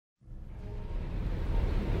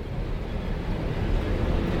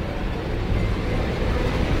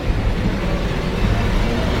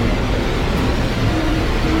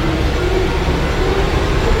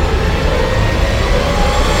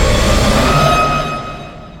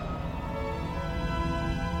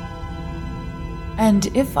And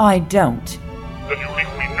if I don't? Then you leave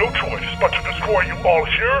me no choice but to destroy you all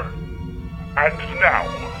here and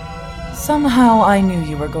now. Somehow I knew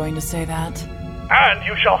you were going to say that. And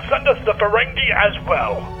you shall send us the Ferengi as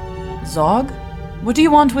well. Zog? What do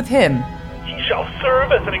you want with him? He shall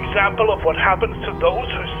serve as an example of what happens to those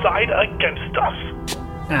who side against us.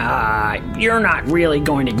 You're not really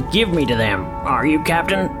going to give me to them, are you,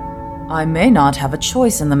 Captain? I may not have a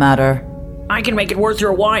choice in the matter. I can make it worth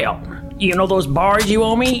your while. You know those bars you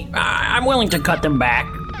owe me? I'm willing to cut them back.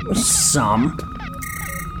 Some.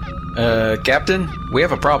 Captain, we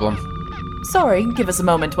have a problem. Sorry, give us a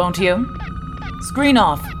moment, won't you? Screen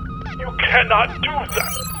off. You cannot do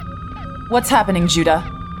that. What's happening, Judah?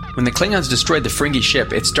 When the Klingons destroyed the Ferengi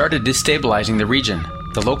ship, it started destabilizing the region.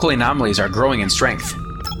 The local anomalies are growing in strength.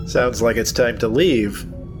 Sounds like it's time to leave.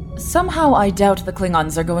 Somehow I doubt the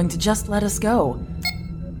Klingons are going to just let us go.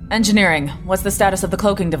 Engineering, what's the status of the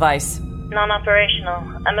cloaking device?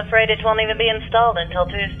 Non-operational. I'm afraid it won't even be installed until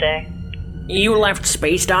Tuesday. You left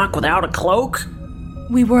Space Dock without a cloak?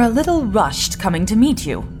 We were a little rushed coming to meet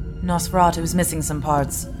you. Nosferatu's missing some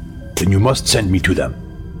parts. Then you must send me to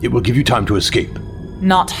them. It will give you time to escape.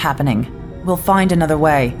 Not happening. We'll find another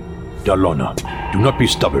way. Dalona, do not be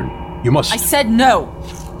stubborn. You must... I said no!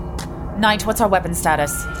 Knight, what's our weapon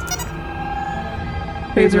status?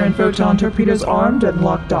 Phaser and photon torpedoes armed and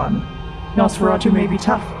locked on. Nosferatu may be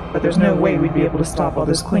tough, but there's no way we'd be able to stop all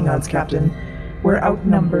those Klingons, Captain. We're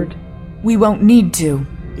outnumbered. We won't need to.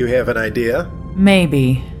 You have an idea?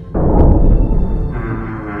 Maybe.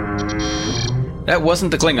 That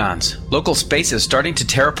wasn't the Klingons. Local space is starting to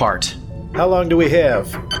tear apart. How long do we have?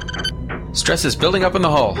 Stress is building up in the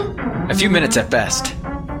hull. A few minutes at best.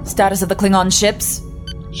 Status of the Klingon ships?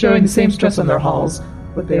 Showing the same stress on their hulls,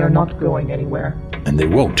 but they are not going anywhere. And they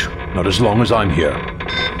won't. Not as long as I'm here.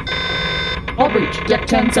 Hull breach, Deck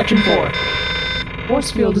 10, Section 4.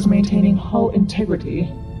 Force field is maintaining hull integrity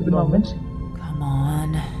for the moment. Come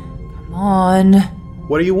on. Come on.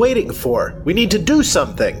 What are you waiting for? We need to do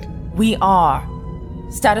something. We are.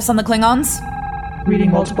 Status on the Klingons?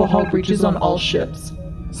 Reading multiple hull breaches on all ships.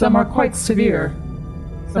 Some are quite severe.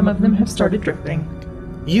 Some of them have started drifting.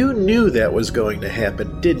 You knew that was going to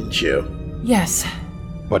happen, didn't you? Yes.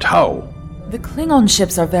 But how? The Klingon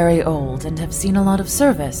ships are very old and have seen a lot of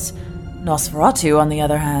service. Nosferatu, on the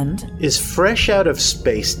other hand, is fresh out of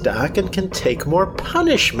Space Dock and can take more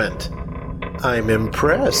punishment. I'm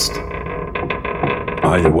impressed.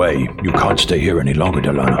 Either way, you can't stay here any longer,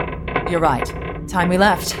 Dalana. You're right. Time we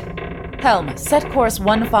left. Helm, set course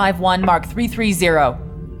 151 Mark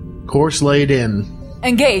 330. Course laid in.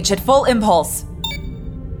 Engage at full impulse.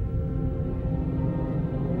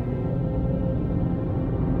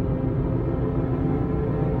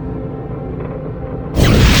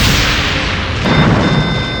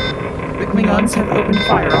 The Klingons have opened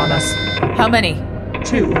fire on us. How many?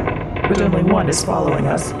 2, but only one is following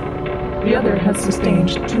us. The other has sustained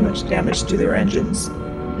too much damage to their engines.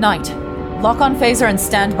 Knight, lock on phaser and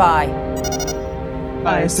stand by.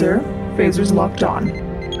 Aye, sir. Phaser's locked on.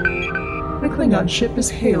 The Klingon ship is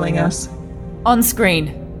hailing us. On screen.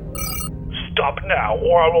 Stop now,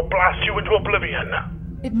 or I will blast you into oblivion.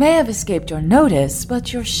 It may have escaped your notice,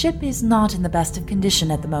 but your ship is not in the best of condition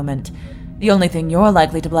at the moment. The only thing you're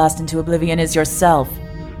likely to blast into oblivion is yourself.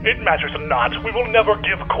 It matters not. We will never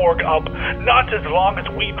give Korg up. Not as long as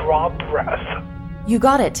we draw breath. You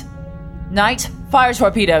got it. Knight, fire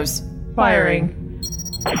torpedoes. Firing.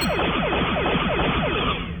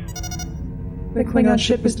 The Klingon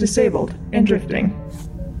ship is disabled and drifting.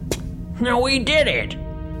 No, we did it.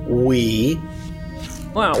 We?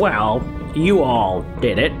 Well, you all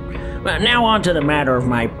did it. But now on to the matter of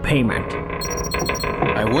my payment.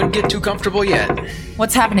 I wouldn't get too comfortable yet.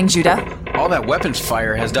 What's happening, Judah? All that weapons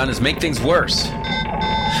fire has done is make things worse.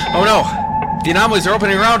 Oh no! The anomalies are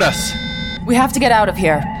opening around us! We have to get out of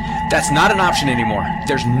here. That's not an option anymore.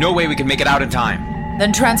 There's no way we can make it out in time.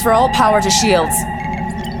 Then transfer all power to shields.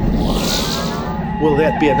 Will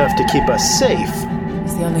that be enough to keep us safe?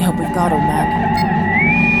 It's the only hope we've got, old man.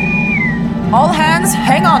 All hands,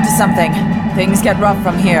 hang on to something. Things get rough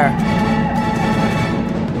from here.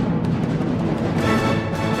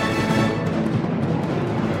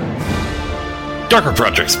 Darker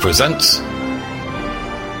Projects presents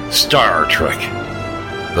Star Trek,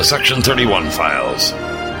 the Section 31 Files.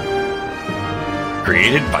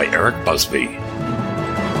 Created by Eric Busby.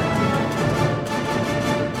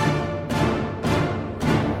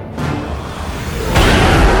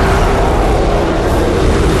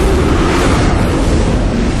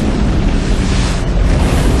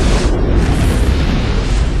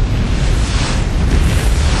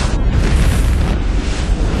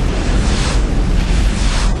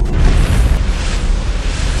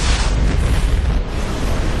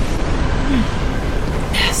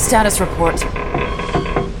 status report?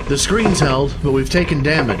 The screen's held, but we've taken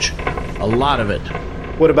damage. A lot of it.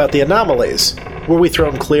 What about the anomalies? Were we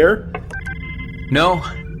thrown clear? No.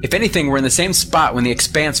 If anything, we're in the same spot when the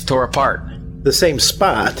Expanse tore apart. The same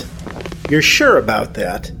spot? You're sure about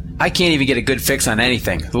that? I can't even get a good fix on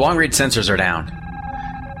anything. The long-range sensors are down.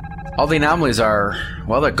 All the anomalies are,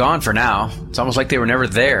 well, they're gone for now. It's almost like they were never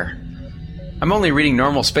there. I'm only reading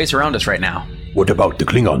normal space around us right now. What about the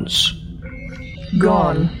Klingons?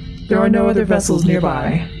 Gone. There are no other vessels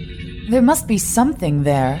nearby. There must be something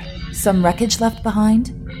there. Some wreckage left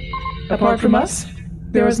behind? Apart from us,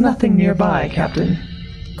 there is nothing nearby, Captain.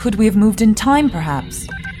 Could we have moved in time, perhaps?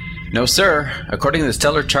 No, sir. According to the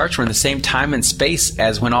stellar charts, we're in the same time and space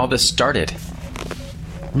as when all this started.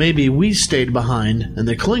 Maybe we stayed behind and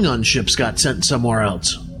the Klingon ships got sent somewhere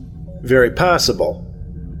else. Very possible.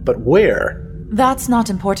 But where? That's not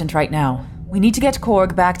important right now. We need to get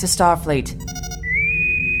Korg back to Starfleet.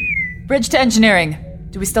 Bridge to engineering.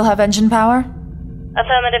 Do we still have engine power?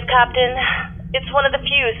 Affirmative, Captain. It's one of the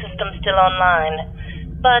few systems still online.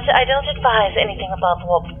 But I don't advise anything above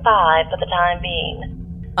Warp 5 for the time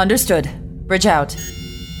being. Understood. Bridge out.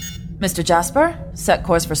 Mr. Jasper, set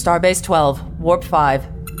course for Starbase 12, Warp 5.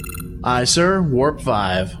 Aye, sir. Warp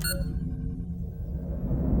 5.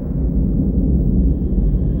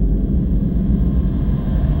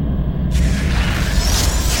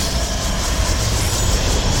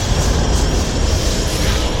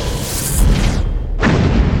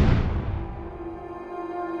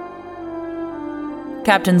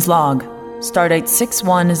 Captain's log. Stardate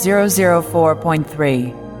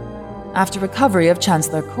 61004.3. After recovery of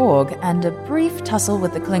Chancellor Korg and a brief tussle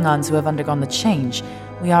with the Klingons who have undergone the change,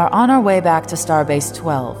 we are on our way back to Starbase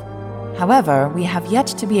 12. However, we have yet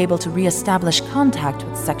to be able to re-establish contact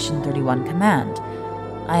with Section 31 Command.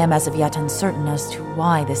 I am as of yet uncertain as to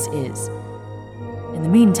why this is. In the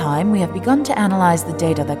meantime, we have begun to analyze the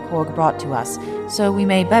data that Korg brought to us, so we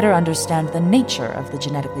may better understand the nature of the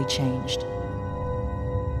genetically changed.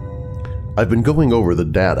 I've been going over the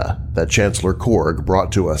data that Chancellor Korg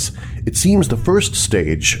brought to us. It seems the first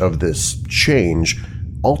stage of this change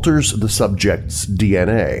alters the subject's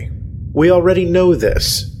DNA. We already know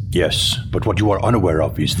this. Yes, but what you are unaware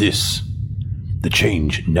of is this. The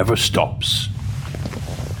change never stops.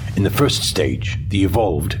 In the first stage, the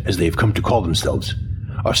evolved, as they have come to call themselves,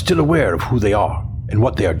 are still aware of who they are and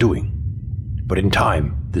what they are doing. But in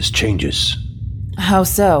time, this changes. How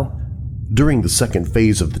so? During the second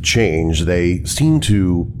phase of the change, they seem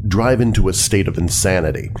to drive into a state of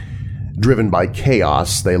insanity. Driven by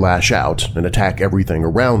chaos, they lash out and attack everything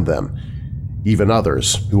around them, even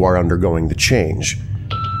others who are undergoing the change.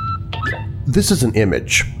 This is an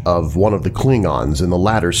image of one of the Klingons in the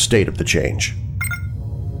latter state of the change.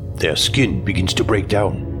 Their skin begins to break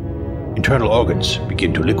down. Internal organs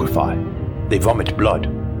begin to liquefy. They vomit blood.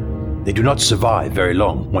 They do not survive very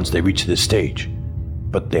long once they reach this stage,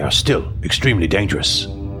 but they are still extremely dangerous.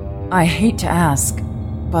 I hate to ask,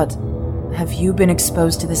 but have you been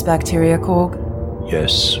exposed to this bacteria, Korg?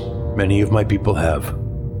 Yes, many of my people have.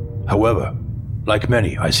 However, like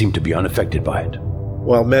many, I seem to be unaffected by it.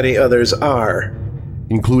 While many others are.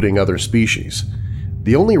 Including other species.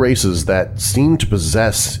 The only races that seem to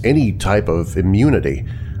possess any type of immunity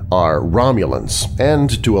are Romulans,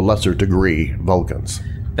 and to a lesser degree, Vulcans.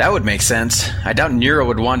 That would make sense. I doubt Nero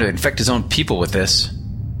would want to infect his own people with this.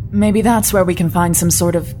 Maybe that's where we can find some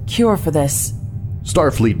sort of cure for this.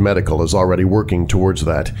 Starfleet Medical is already working towards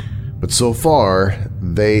that, but so far,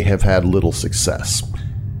 they have had little success.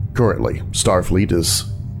 Currently, Starfleet is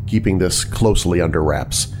keeping this closely under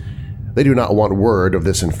wraps. They do not want word of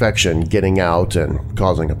this infection getting out and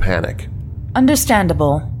causing a panic.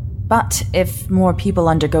 Understandable. But if more people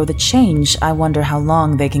undergo the change, I wonder how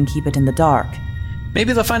long they can keep it in the dark.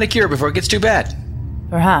 Maybe they'll find a cure before it gets too bad.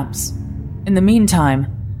 Perhaps. In the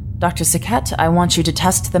meantime, Dr. Saket, I want you to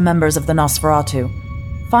test the members of the Nosferatu.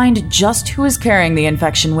 Find just who is carrying the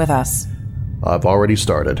infection with us. I've already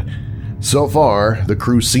started. So far, the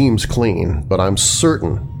crew seems clean, but I'm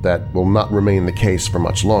certain that will not remain the case for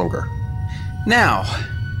much longer. Now,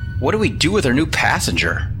 what do we do with our new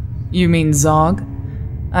passenger? You mean Zog?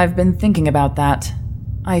 I've been thinking about that.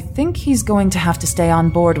 I think he's going to have to stay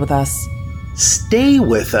on board with us. Stay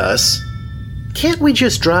with us? Can't we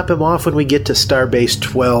just drop him off when we get to Starbase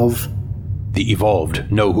 12? The Evolved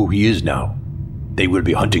know who he is now. They will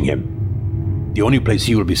be hunting him. The only place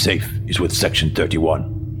he will be safe is with Section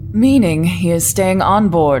 31. Meaning he is staying on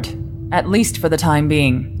board, at least for the time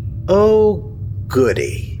being. Oh,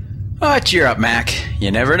 goody. Oh, cheer up, Mac. You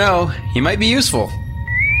never know. He might be useful.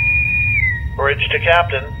 Bridge to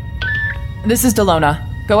Captain. This is Delona.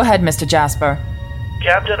 Go ahead, Mr. Jasper.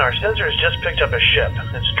 Captain, our sensors just picked up a ship.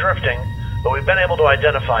 It's drifting, but we've been able to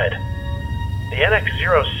identify it. The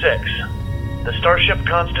NX-06, the Starship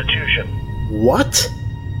Constitution. What?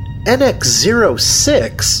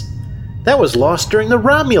 NX-06? That was lost during the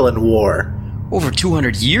Romulan War. Over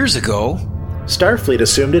 200 years ago? Starfleet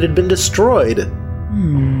assumed it had been destroyed.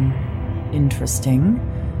 Interesting.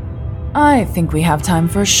 I think we have time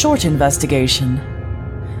for a short investigation.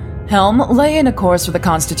 Helm, lay in a course for the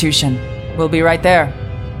Constitution. We'll be right there.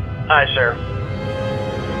 Aye, sir.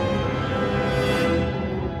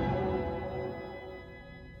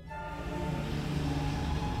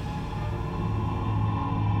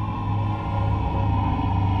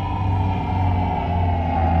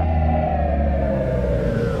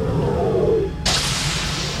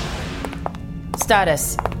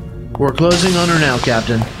 Status. We're closing on her now,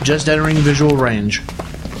 Captain. Just entering visual range.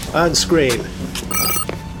 On screen.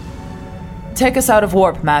 Take us out of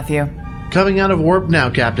warp, Matthew. Coming out of warp now,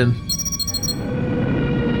 Captain.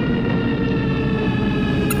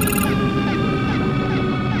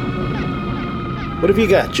 What have you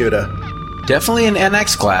got, Judah? Definitely an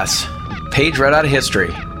NX class. Page right out of history.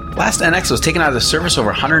 Last NX was taken out of the service over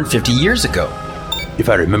 150 years ago. If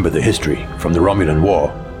I remember the history from the Romulan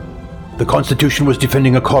War, the Constitution was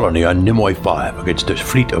defending a colony on Nimoy 5 against a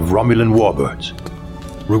fleet of Romulan warbirds.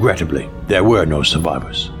 Regrettably, there were no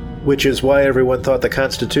survivors. Which is why everyone thought the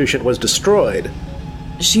Constitution was destroyed.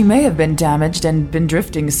 She may have been damaged and been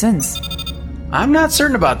drifting since. I'm not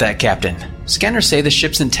certain about that, Captain. Scanners say the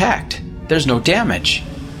ship's intact. There's no damage.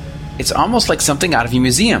 It's almost like something out of a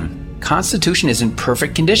museum. Constitution is in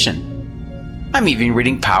perfect condition. I'm even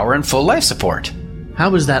reading power and full life support.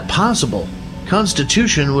 How is that possible?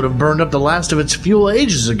 Constitution would have burned up the last of its fuel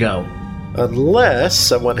ages ago. Unless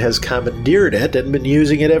someone has commandeered it and been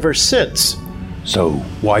using it ever since. So,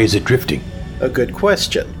 why is it drifting? A good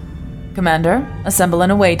question. Commander, assemble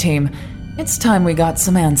an away team. It's time we got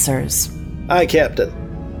some answers. Aye, Captain.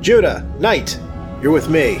 Judah, Knight, you're with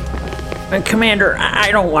me. Commander,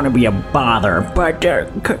 I don't want to be a bother, but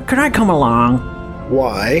could I come along?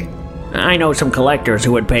 Why? I know some collectors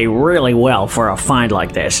who would pay really well for a find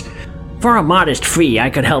like this. For a modest fee, I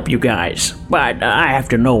could help you guys, but I have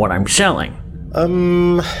to know what I'm selling.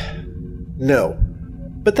 No.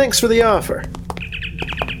 But thanks for the offer.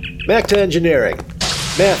 Back to engineering.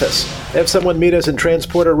 Mathis, have someone meet us in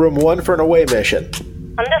Transporter Room 1 for an away mission.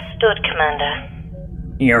 Understood, Commander.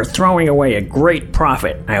 You're throwing away a great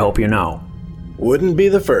profit, I hope you know. Wouldn't be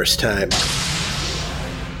the first time.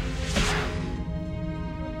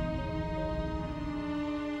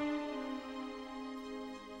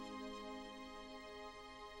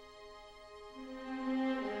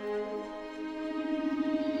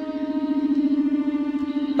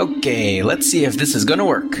 Okay, let's see if this is gonna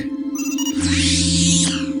work.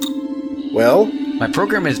 Well? My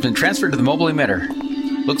program has been transferred to the mobile emitter.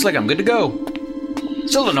 Looks like I'm good to go.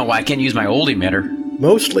 Still don't know why I can't use my old emitter.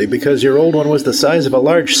 Mostly because your old one was the size of a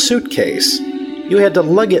large suitcase. You had to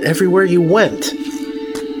lug it everywhere you went.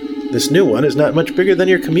 This new one is not much bigger than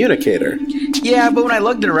your communicator. Yeah, but when I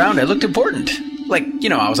lugged it around, it looked important. Like,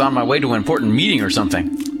 I was on my way to an important meeting or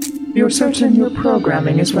something. You're certain your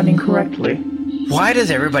programming is running correctly? Why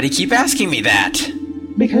does everybody keep asking me that?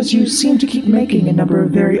 Because you seem to keep making a number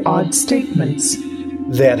of very odd statements.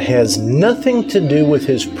 That has nothing to do with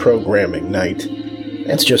his programming, Knight.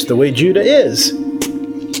 That's just the way Judah is.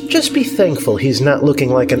 Just be thankful he's not looking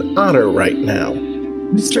like an otter right now.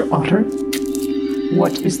 Mr. Otter?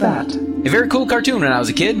 What is that? A very cool cartoon when I was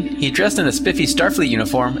a kid. He dressed in a spiffy Starfleet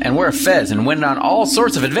uniform and wore a fez and went on all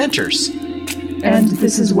sorts of adventures. And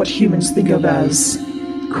this is what humans think of as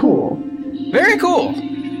cool. Very cool.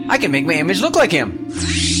 I can make my image look like him.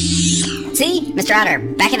 See? Mr. Otter,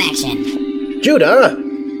 back in action. Judah!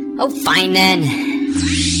 Oh, fine then.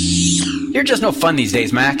 You're just no fun these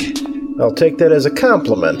days, Mac. I'll take that as a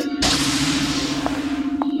compliment.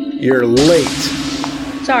 You're late.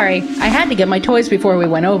 Sorry, I had to get my toys before we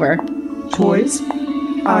went over. Toys?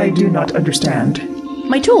 I do not understand.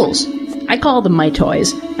 My tools. I call them my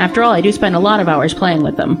toys. After all, I do spend a lot of hours playing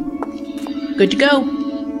with them. Good to go.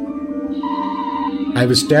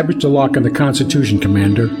 I've established a lock on the Constitution,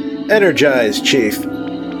 Commander. Energize, Chief.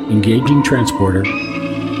 Engaging transporter.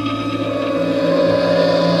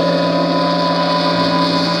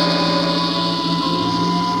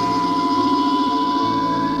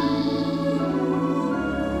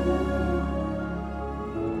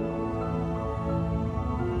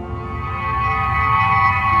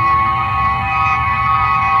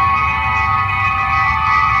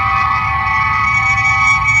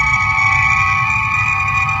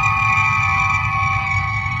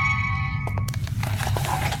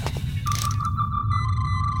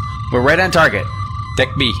 We're right on target. Deck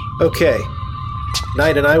B. Okay.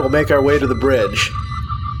 Knight and I will make our way to the bridge.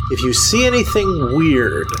 If you see anything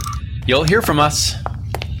weird... You'll hear from us.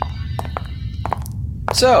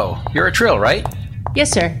 So, you're a Trill, right?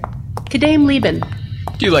 Yes, sir. Kadame Lieben.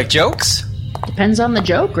 Do you like jokes? Depends on the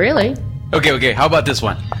joke, really. Okay, how about this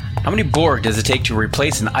one? How many Borg does it take to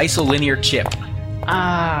replace an isolinear chip?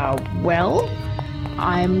 Well,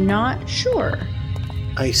 I'm not sure.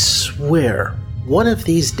 I swear, one of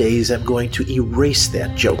these days I'm going to erase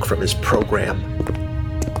that joke from his program.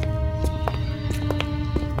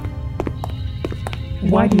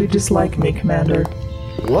 Why do you dislike me, Commander?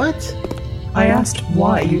 What? I asked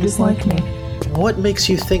why you dislike me. What makes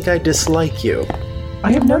you think I dislike you?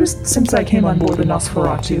 I have noticed since I came on board the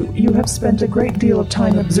Nosferatu, you have spent a great deal of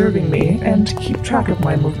time observing me and keep track of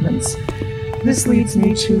my movements. This leads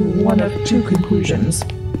me to one of two conclusions.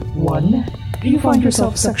 One, you find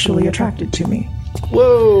yourself sexually attracted to me.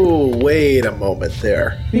 Whoa, wait a moment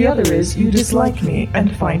there. The other is you dislike me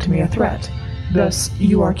and find me a threat. Thus,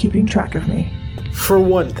 you are keeping track of me. For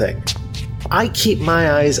one thing, I keep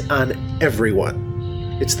my eyes on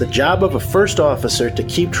everyone. It's the job of a first officer to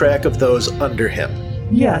keep track of those under him.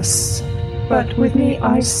 Yes, but with me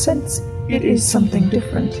I sense it is something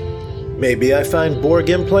different. Maybe I find Borg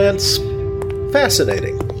implants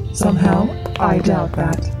fascinating. Somehow, I doubt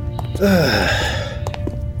that.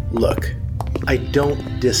 Look, I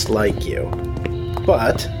don't dislike you,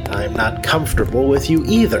 but I'm not comfortable with you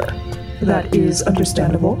either. That is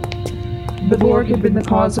understandable. The Borg have been the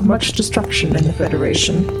cause of much destruction in the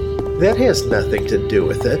Federation. That has nothing to do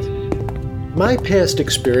with it. My past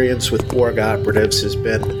experience with Borg operatives has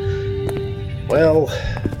been, well,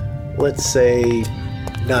 let's say,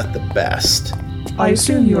 not the best. I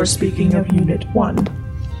assume you are speaking of Unit 1,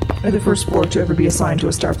 the first Borg to ever be assigned to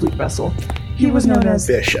a Starfleet vessel. He was known as...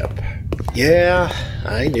 Bishop. Yeah,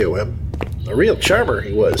 I knew him. A real charmer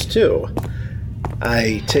he was, too.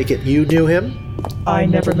 I take it you knew him? I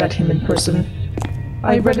never met him in person.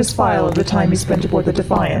 I read his file of the time he spent aboard the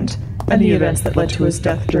Defiant, and the events that led to his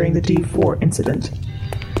death during the D4 incident.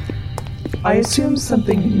 I assume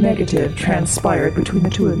something negative transpired between the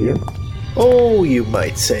two of you. Oh, you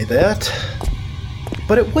might say that.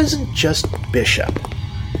 But it wasn't just Bishop.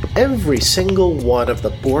 Every single one of the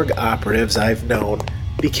Borg operatives I've known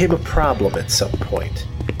became a problem at some point.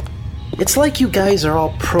 It's like you guys are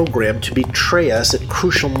all programmed to betray us at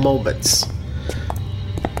crucial moments.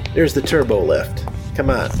 There's the turbo lift. Come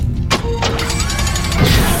on.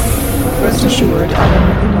 Rest assured, I am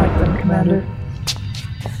nothing like them, Commander.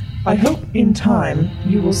 I hope in time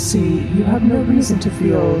you will see you have no reason to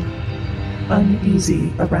feel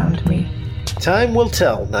uneasy around me. Time will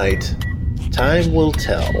tell, Knight. Time will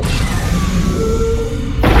tell.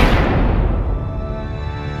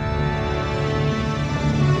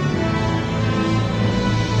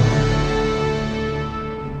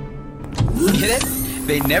 Get it?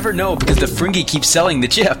 They never know because the Ferengi keep selling the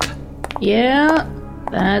chip. Yeah,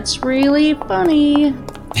 that's really funny.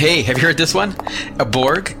 Hey, have you heard this one? A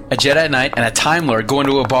Borg, a Jedi Knight, and a Time Lord go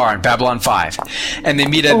into a bar in Babylon 5. And they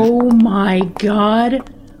meet a... Oh my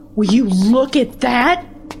god. Will you look at that?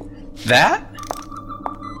 That?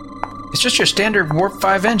 It's just your standard Warp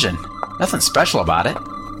 5 engine. Nothing special about it.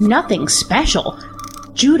 Nothing special?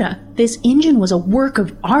 Judah, this engine was a work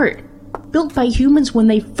of art, built by humans when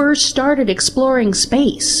they first started exploring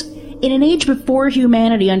space. In an age before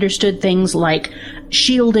humanity understood things like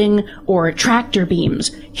shielding or tractor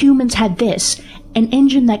beams, humans had this, an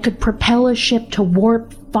engine that could propel a ship to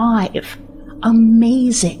Warp 5.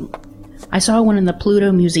 Amazing. I saw one in the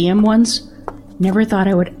Pluto Museum once. Never thought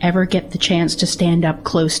I would ever get the chance to stand up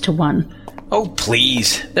close to one. Oh,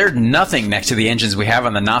 please. They're nothing next to the engines we have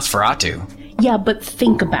on the Nosferatu. Yeah, but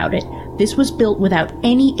think about it. This was built without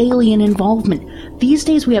any alien involvement. These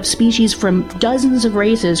days we have species from dozens of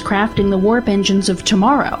races crafting the warp engines of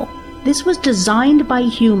tomorrow. This was designed by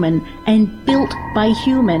human and built by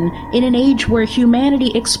human in an age where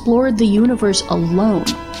humanity explored the universe alone.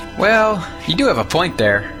 Well, you do have a point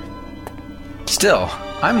there. Still,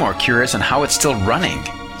 I'm more curious on how it's still running.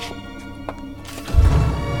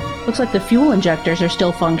 Looks like the fuel injectors are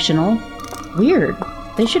still functional. Weird.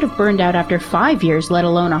 They should have burned out after 5 years, let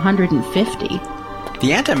alone 150.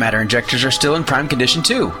 The antimatter injectors are still in prime condition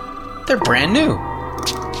too. They're brand new.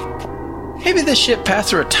 Maybe this ship passed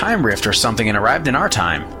through a time rift or something and arrived in our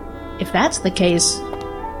time. If that's the case,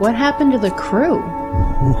 what happened to the crew?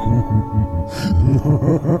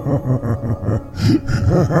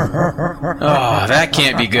 Oh, that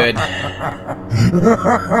can't be good.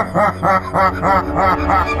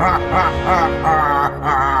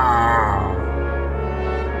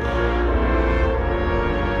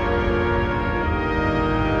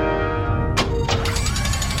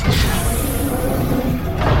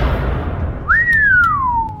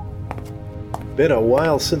 Been a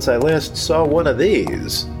while since I last saw one of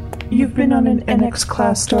these. You've been on an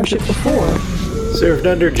NX-class starship before. Served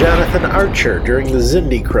under Jonathan Archer during the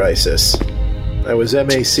Xindi crisis. I was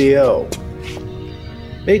MACO.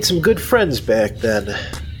 Made some good friends back then,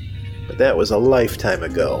 but that was a lifetime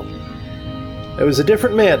ago. I was a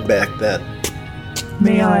different man back then.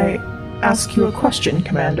 May I ask you a question,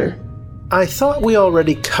 Commander? I thought we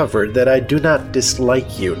already covered that I do not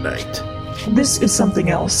dislike you, Knight. This is something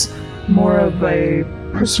else, more of a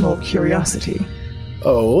personal curiosity.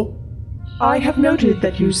 Oh? I have noted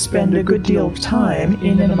that you spend a good deal of time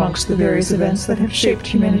in and amongst the various events that have shaped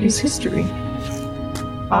humanity's history.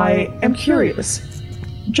 I am curious,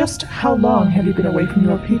 just how long have you been away from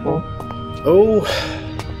your people? Oh,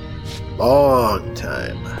 long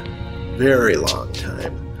time. Very long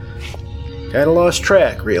time. Kinda lost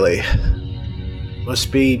track, really.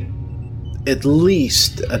 Must be at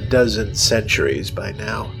least a dozen centuries by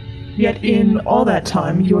now. Yet in all that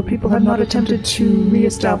time, your people have not attempted to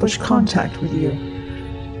re-establish contact with you.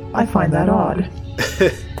 I find that odd.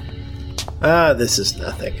 This is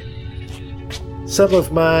nothing. Some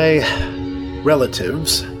of my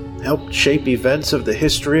relatives helped shape events of the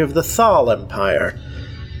history of the Thal Empire,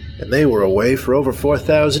 and they were away for over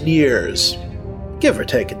 4,000 years, give or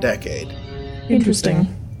take a decade. Interesting.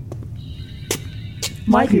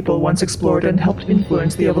 My people once explored and helped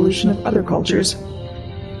influence the evolution of other cultures.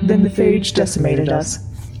 Then the phage decimated us.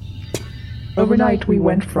 Overnight we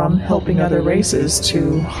went from helping other races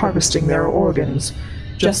to harvesting their organs,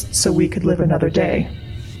 just so we could live another day.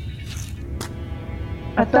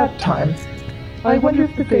 At that time, I wonder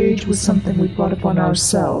if the phage was something we brought upon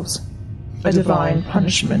ourselves, a divine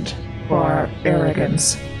punishment for our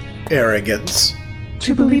arrogance. Arrogance?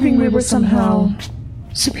 To believing we were somehow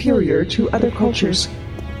superior to other cultures.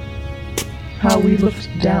 How we looked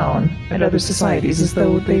down at other societies as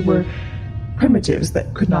though they were primitives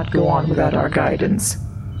that could not go on without our guidance.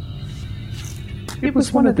 It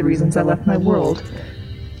was one of the reasons I left my world.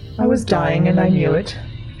 I was dying and I knew it.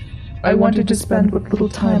 I wanted to spend what little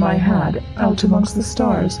time I had out amongst the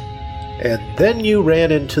stars. And then you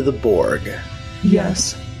ran into the Borg.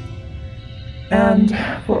 Yes. And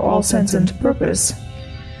for all sense and purpose,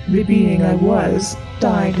 the being I was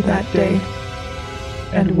died that day.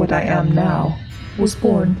 And what I am now was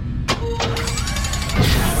born.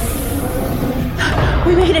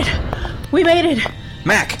 We made it! We made it!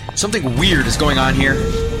 Mac, something weird is going on here.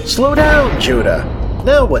 Slow down, Judah.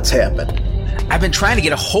 Now what's happened? I've been trying to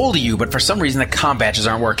get a hold of you, but for some reason the comm badges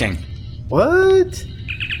aren't working. What?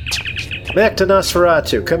 Mac to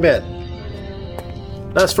Nosferatu, come in.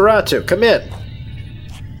 Nosferatu, come in.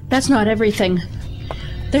 That's not everything.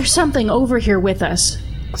 There's something over here with us.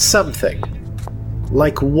 Something?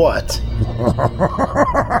 Like what?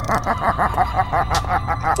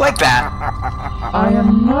 Like that. I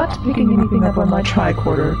am not picking anything up on my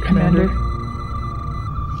tricorder, Commander.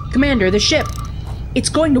 Commander, the ship. It's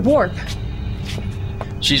going to warp.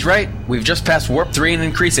 She's right. We've just passed warp 3 and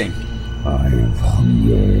increasing. I've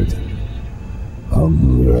hungered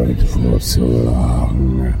for so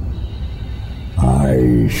long.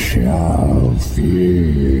 I shall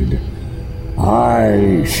feed.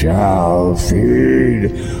 I shall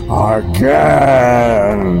feed again.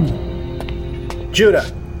 Judah,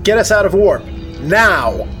 get us out of warp.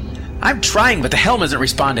 Now! I'm trying, but the helm isn't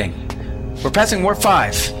responding. We're passing warp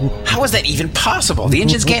 5. How is that even possible? The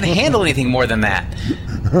engines can't handle anything more than that.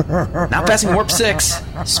 Now passing warp 6.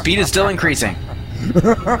 Speed is still increasing.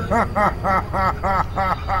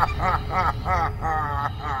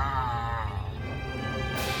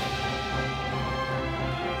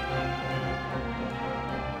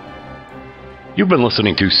 You've been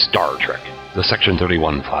listening to Star Trek, the Section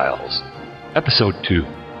 31 Files. Episode 2,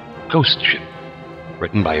 Ghost Ship,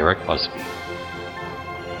 written by Eric Busby.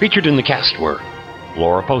 Featured in the cast were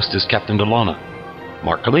Laura Post as Captain Delana,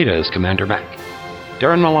 Mark Kalita as Commander Mac,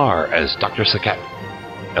 Darren Millar as Dr. Saket,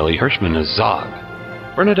 Ellie Hirschman as Zog,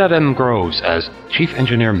 Bernadette M. Groves as Chief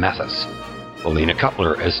Engineer Mathis, Alina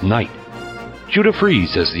Cutler as Knight, Judah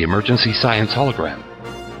Fries as the Emergency Science Hologram,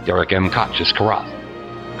 Derek M. Koch as Karath,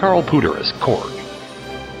 Carl Pooter as Korg,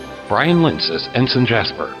 Brian Lintz as Ensign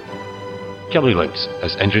Jasper, Kelly Lintz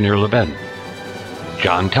as Engineer Leben,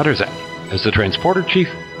 John Tutterzak as the Transporter Chief,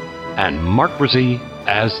 and Mark Brzee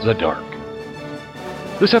as the Dark.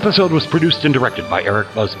 This episode was produced and directed by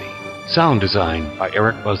Eric Busby. Sound design by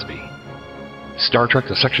Eric Busby. Star Trek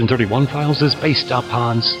The Section 31 Files is based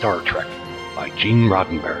upon Star Trek by Gene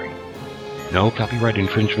Roddenberry. No copyright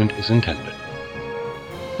infringement is intended.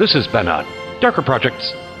 This has been a Darker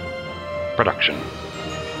Projects production.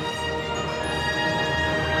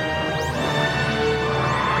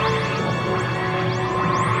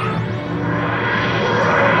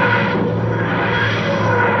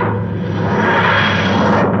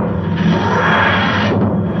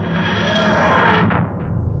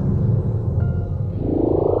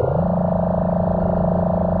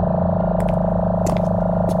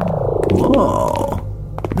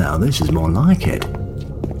 this is more like it.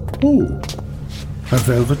 Ooh, a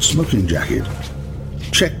velvet smoking jacket.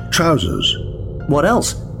 Check trousers. What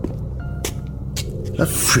else? A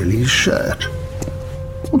frilly shirt.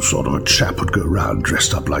 What sort of a chap would go round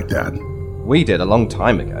dressed up like that? We did a long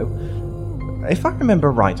time ago. If I remember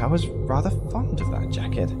right, I was rather fond of that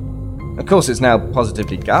jacket. Of course, it's now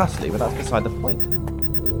positively ghastly, but that's beside the point.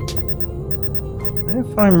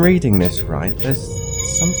 If I'm reading this right, there's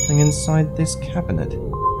something inside this cabinet.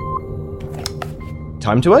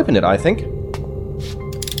 Time to open it, I think.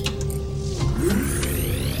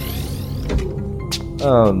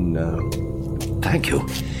 Oh no. Thank you.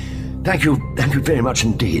 Thank you very much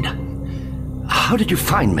indeed. How did you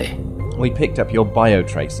find me? We picked up your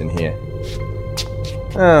biotrace in here.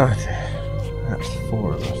 Oh, that's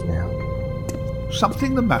 4 of us now.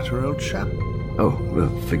 Something the matter, old chap? Oh,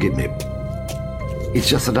 forgive me. It's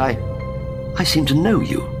just that I seem to know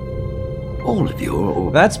you. All of you, or...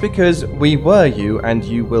 That's because we were you, and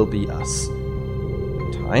you will be us.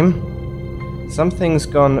 Time? Something's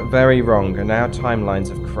gone very wrong, and our timelines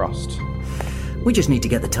have crossed. We just need to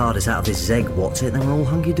get the TARDIS out of this Zeg, what's it, then we're all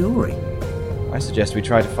hunky-dory. I suggest we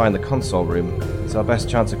try to find the console room. It's our best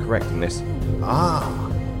chance of correcting this. Ah,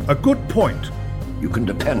 a good point. You can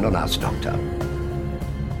depend on us, Doctor.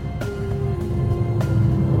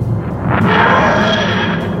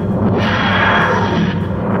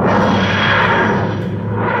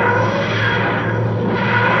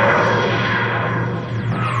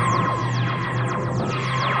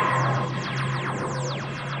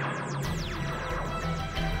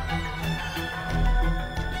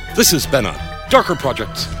 This has been a Darker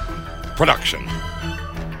Projects production.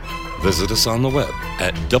 Visit us on the web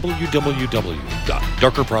at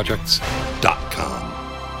www.darkerprojects.com.